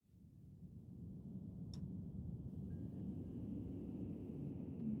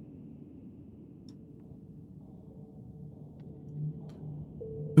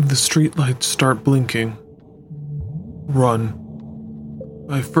If the streetlights start blinking, run.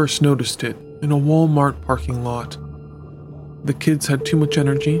 I first noticed it in a Walmart parking lot. The kids had too much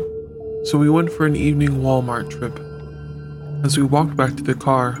energy, so we went for an evening Walmart trip. As we walked back to the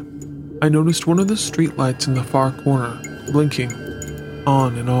car, I noticed one of the streetlights in the far corner blinking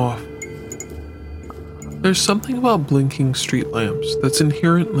on and off. There's something about blinking street lamps that's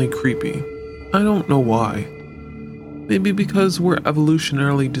inherently creepy. I don't know why. Maybe because we're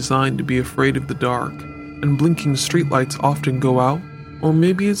evolutionarily designed to be afraid of the dark, and blinking streetlights often go out, or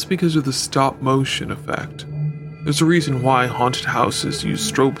maybe it's because of the stop-motion effect. There's a reason why haunted houses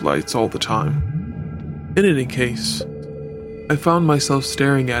use strobe lights all the time. In any case, I found myself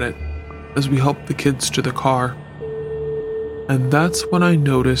staring at it as we helped the kids to the car, and that's when I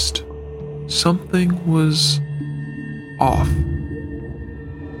noticed something was off.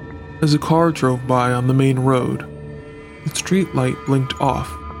 As a car drove by on the main road, the street light blinked off,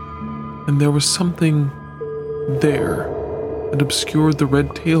 and there was something there that obscured the red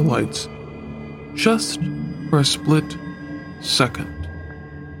taillights just for a split second.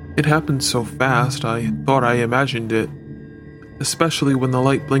 It happened so fast I thought I imagined it, especially when the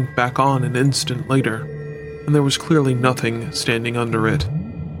light blinked back on an instant later, and there was clearly nothing standing under it.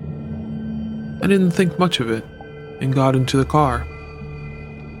 I didn't think much of it, and got into the car.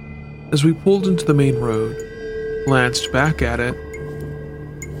 As we pulled into the main road, glanced back at it,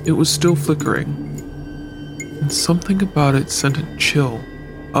 it was still flickering, and something about it sent a chill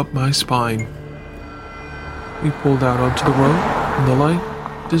up my spine. We pulled out onto the road, and the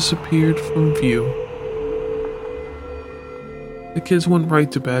light disappeared from view. The kids went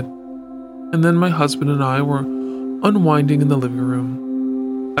right to bed, and then my husband and I were unwinding in the living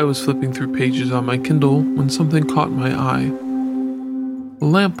room. I was flipping through pages on my Kindle when something caught my eye. The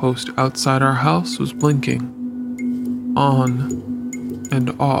lamppost outside our house was blinking, on and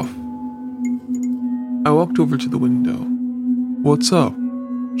off. I walked over to the window. "What's up?"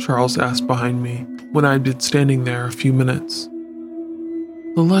 Charles asked behind me when I'd been standing there a few minutes.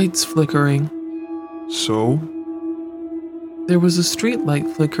 "The light's flickering." "So?" "There was a street light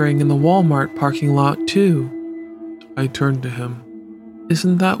flickering in the Walmart parking lot too." I turned to him.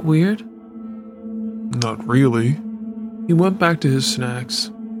 "Isn't that weird?" "Not really." He went back to his snacks.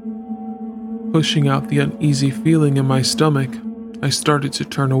 Pushing out the uneasy feeling in my stomach, I started to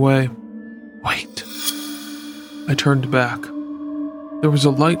turn away. "Wait." I turned back. There was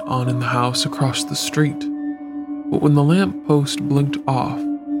a light on in the house across the street, but when the lamp post blinked off,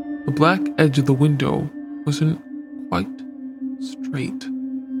 the black edge of the window wasn't quite straight.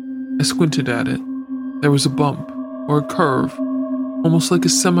 I squinted at it. There was a bump, or a curve, almost like a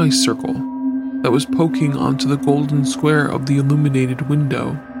semicircle, that was poking onto the golden square of the illuminated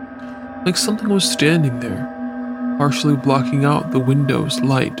window, like something was standing there, partially blocking out the window's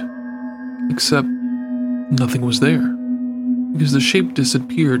light. Except nothing was there, because the shape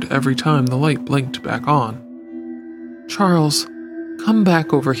disappeared every time the light blinked back on. "Charles, come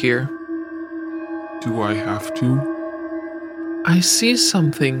back over here." "Do I have to?" "I see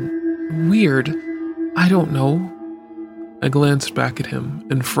something weird. I don't know." I glanced back at him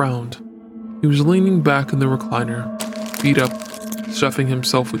and frowned. He was leaning back in the recliner, feet up, stuffing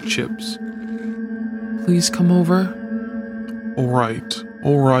himself with chips. "Please come over." All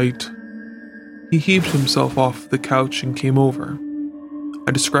right. He heaved himself off the couch and came over.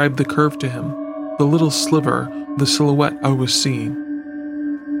 I described the curve to him, the little sliver, the silhouette I was seeing.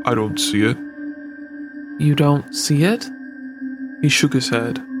 "I don't see it." "You don't see it?" He shook his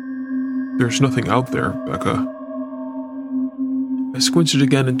head. "There's nothing out there, Becca." I squinted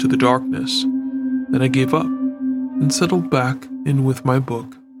again into the darkness, then I gave up and settled back in with my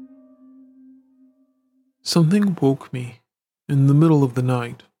book. Something woke me in the middle of the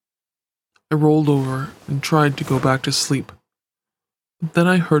night. I rolled over and tried to go back to sleep, but then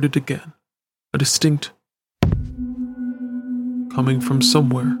I heard it again, a distinct coming from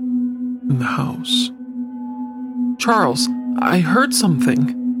somewhere in the house. "Charles, I heard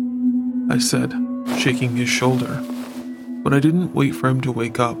something," I said, shaking his shoulder. But I didn't wait for him to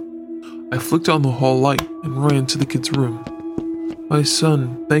wake up. I flicked on the hall light and ran to the kid's room. My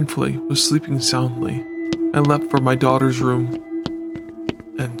son, thankfully, was sleeping soundly. I leapt for my daughter's room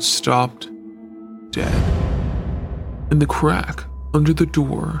and stopped dead. In the crack under the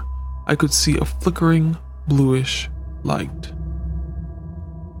door, I could see a flickering, bluish light.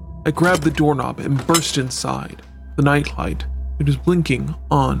 I grabbed the doorknob and burst inside. The nightlight, it was blinking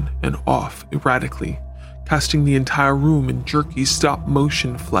on and off erratically, casting the entire room in jerky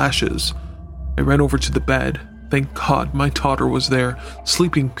stop-motion flashes. I ran over to the bed. Thank God my daughter was there,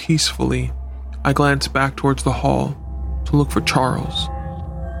 sleeping peacefully. I glanced back towards the hall to look for Charles,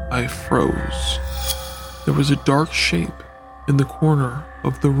 I froze. There was a dark shape in the corner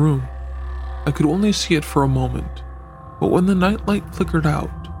of the room. I could only see it for a moment, but when the nightlight flickered out,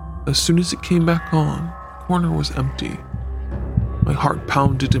 as soon as it came back on, the corner was empty. My heart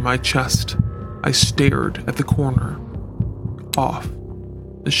pounded in my chest. I stared at the corner. Off.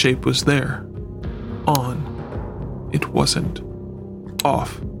 The shape was there. On. It wasn't.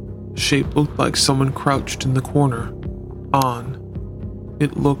 Off. The shape looked like someone crouched in the corner. On.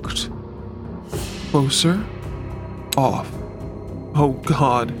 It looked closer. Off. Oh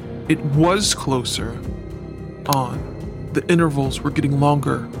God, it was closer. On. The intervals were getting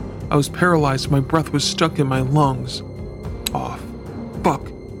longer. I was paralyzed. My breath was stuck in my lungs. Off. Fuck.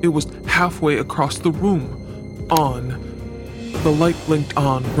 It was halfway across the room. On. The light blinked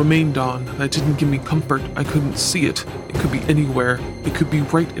on, remained on. That didn't give me comfort. I couldn't see it. It could be anywhere. It could be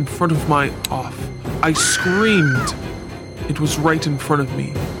right in front of my off. I screamed. It was right in front of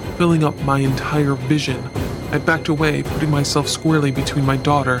me, filling up my entire vision. I backed away, putting myself squarely between my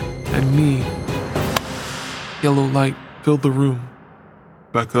daughter and me. Yellow light filled the room.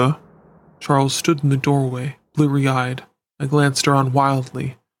 Becca? Charles stood in the doorway, bleary-eyed. I glanced around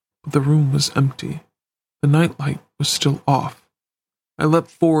wildly, but the room was empty. The nightlight was still off. I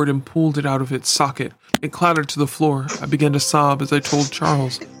leapt forward and pulled it out of its socket. It clattered to the floor. I began to sob as I told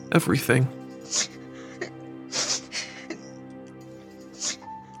Charles everything.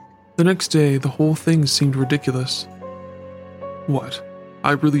 The next day, the whole thing seemed ridiculous. What?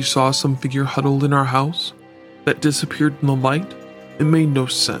 I really saw some figure huddled in our house? That disappeared in the light? It made no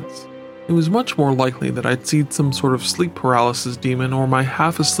sense. It was much more likely that I'd seen some sort of sleep paralysis demon, or my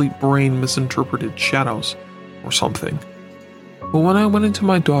half-asleep brain misinterpreted shadows, or something. But when I went into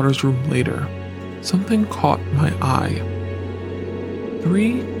my daughter's room later, something caught my eye.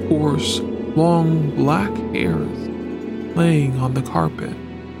 3 coarse, long black hairs laying on the carpet.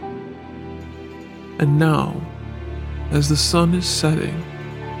 And now, as the sun is setting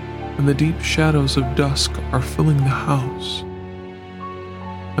and the deep shadows of dusk are filling the house,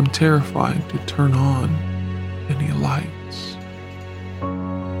 I'm terrified to turn on any lights.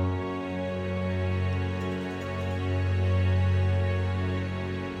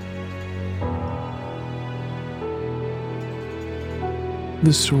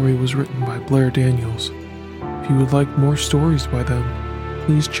 This story was written by Blair Daniels. If you would like more stories by them,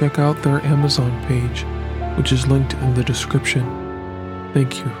 please check out their Amazon page, which is linked in the description.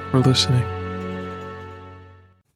 Thank you for listening.